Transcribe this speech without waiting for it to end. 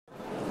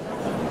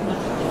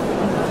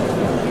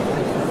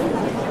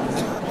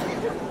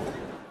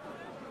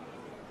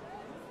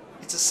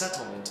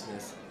settlement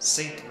myth,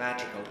 Saint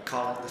Madrigal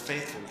calling the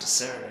faithful to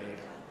Serenade.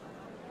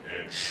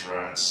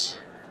 Entrancing.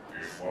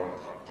 If one of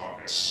the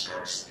puppets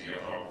strikes the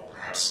other, or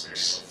perhaps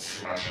makes some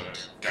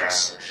flatulent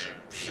gas action,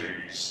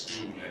 please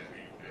do let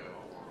me know.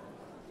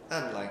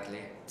 Unlikely.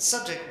 The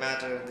subject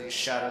matter in these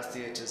shadow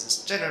theatres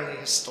is generally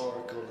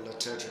historical and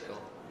liturgical.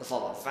 The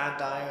fall of Van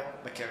Dyer,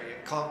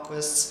 Macarian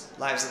conquests,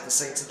 lives of the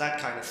saints and that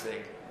kind of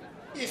thing.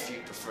 If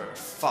you prefer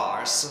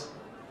farce.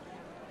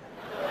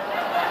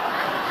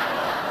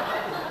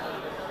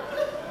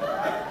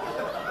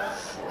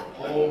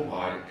 For all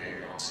my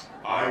aeons,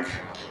 I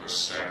cannot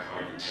understand how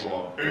you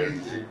draw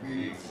anything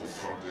meaningful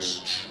from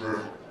this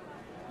drivel.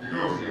 You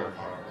know the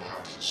Empire will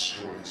have to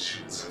destroy these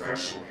humans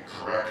eventually,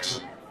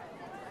 correct?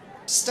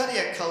 To study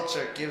a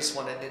culture gives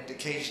one an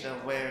indication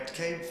of where it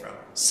came from,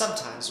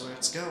 sometimes where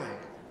it's going.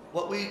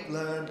 What we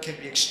learn can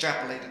be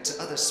extrapolated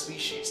to other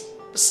species.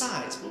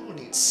 Besides, we will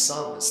need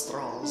some as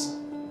thralls.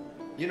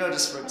 You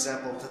notice, for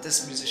example, that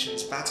this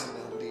musician's battle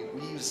melody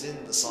weaves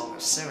in the song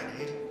of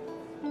Serenade.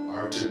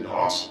 I did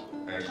not,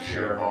 and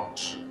care not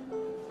to.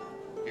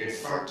 In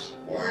fact,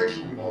 why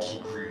do we not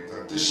agree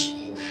that this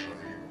portion of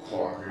the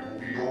inquiry will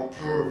be your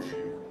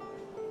purview?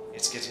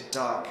 It's getting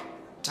dark.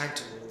 Time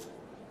to move.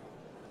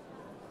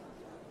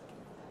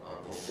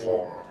 A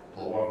performer,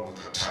 the one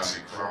with the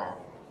tatty crown.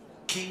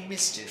 King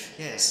Mischief,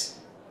 yes.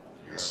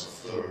 He has a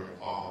third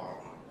arm.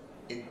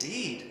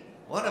 Indeed.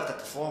 One of the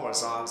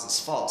performer's arms is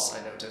false,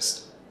 I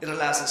noticed. It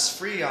allows his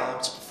free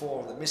arm to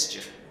perform the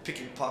mischief,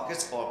 picking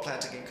pockets or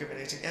planting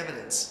incriminating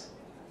evidence.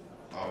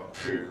 A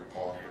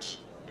pickpocket.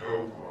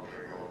 No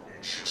wonder you're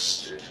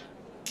interested.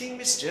 King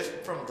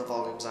Mischief, from the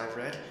volumes I've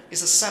read,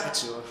 is a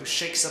saboteur who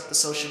shakes up the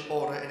social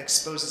order and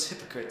exposes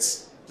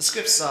hypocrites. The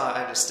scripts are,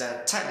 I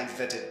understand, tightly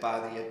vetted by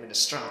the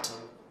administratum.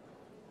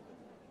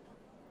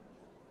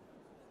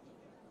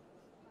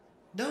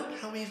 Note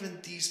how even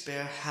these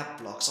bare hab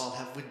blocks all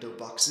have window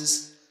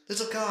boxes,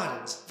 little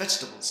gardens,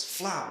 vegetables,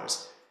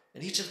 flowers,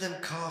 and each of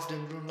them carved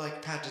in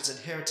rune-like patterns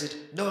inherited,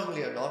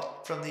 knowingly or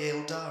not, from the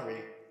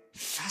Eldari.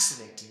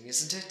 Fascinating,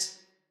 isn't it?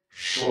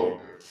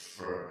 Short-lived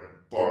vermin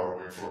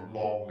borrowing from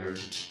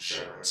long-lived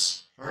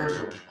degenerates. I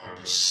don't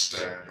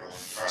understand your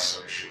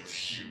fascination with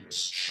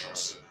humans,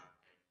 Trazyn.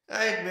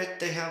 I admit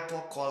they have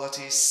poor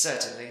qualities,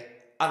 certainly.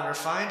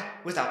 Unrefined,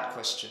 without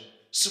question.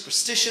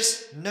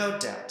 Superstitious, no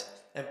doubt.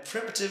 And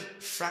primitive,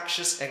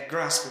 fractious, and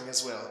grasping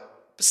as well.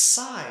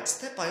 Besides,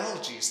 their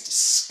biology is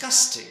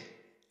disgusting.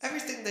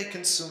 Everything they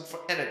consume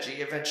for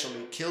energy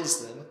eventually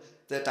kills them.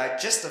 Their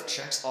digestive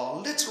tracts are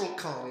literal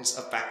colonies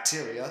of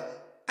bacteria,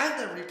 and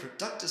their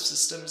reproductive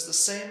system is the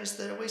same as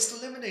their waste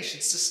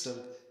elimination system.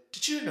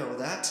 Did you know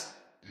that?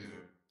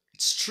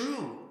 It's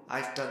true.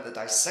 I've done the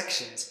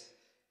dissections.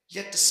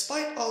 Yet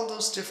despite all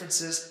those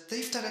differences,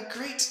 they've done a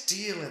great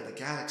deal in the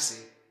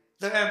galaxy.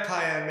 Their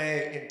empire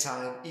may, in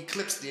time,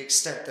 eclipse the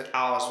extent that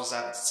ours was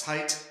at its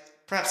height.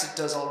 Perhaps it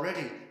does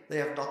already. They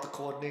have not the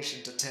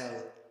coordination to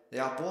tell. They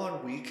are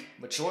born weak,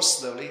 mature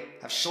slowly,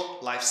 have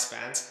short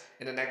lifespans,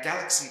 and in a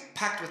galaxy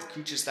packed with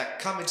creatures that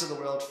come into the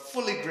world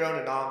fully grown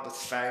and armed with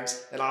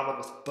fangs and armored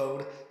with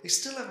bone, they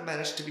still have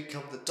managed to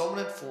become the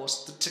dominant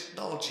force through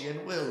technology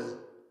and will.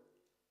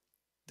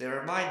 They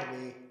remind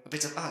me a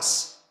bit of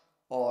us,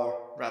 or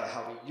rather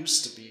how we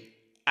used to be,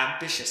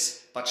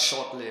 ambitious but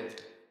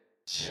short-lived.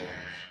 Yeah.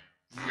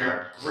 We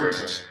had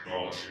greater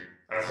technology,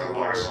 and their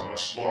lives are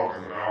much longer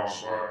than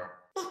ours were.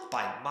 Not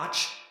by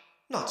much.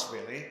 Not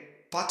really.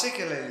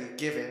 Particularly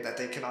given that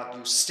they cannot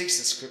use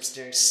stasis scripts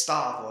during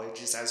star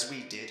voyages as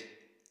we did.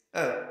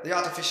 Oh, they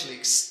artificially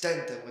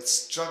extend them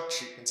with drug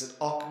treatments and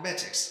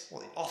augmetics, or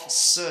the awful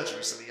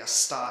surgeries of the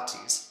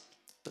Astartes.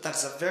 But that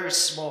is a very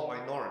small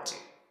minority.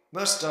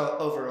 Most are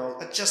overall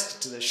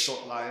adjusted to their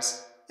short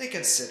lives. They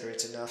consider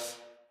it enough.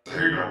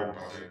 They know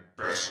nothing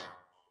better.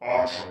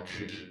 Our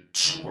truncated,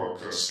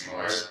 tumor-cursed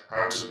lives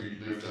had to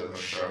be lived in the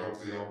shadow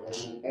of the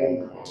immortal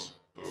old ones.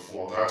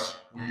 Before that,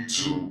 we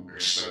too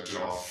accepted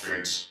our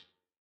fate.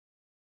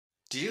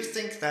 Do you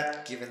think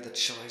that, given the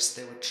choice,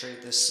 they would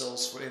trade their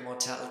souls for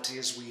immortality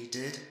as we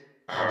did?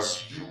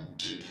 As you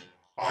did.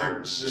 I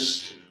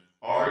resisted.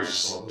 I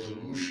saw the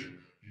delusion.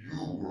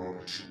 You were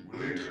only too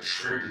willing to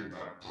trade in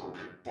that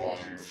broken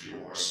body of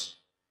yours.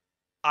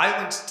 I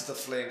went to the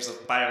flames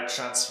of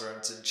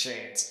biotransference in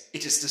chains.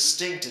 It is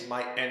distinct in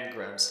my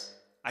engrams.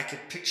 I can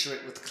picture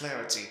it with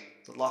clarity.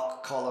 The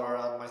lock collar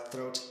around my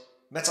throat,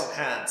 metal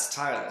hands,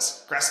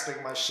 tireless,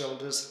 grasping my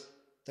shoulders.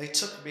 They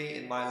took me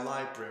in my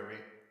library.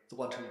 The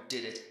one who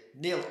did it,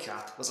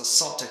 Neilcath, was a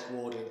Saltec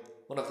warden,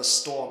 one of the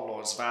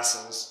Stormlord's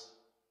vassals.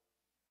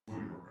 We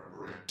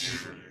remember it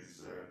differently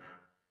then.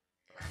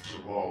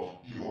 After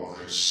all, you are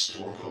the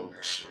historical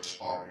expert,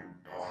 are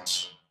you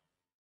not?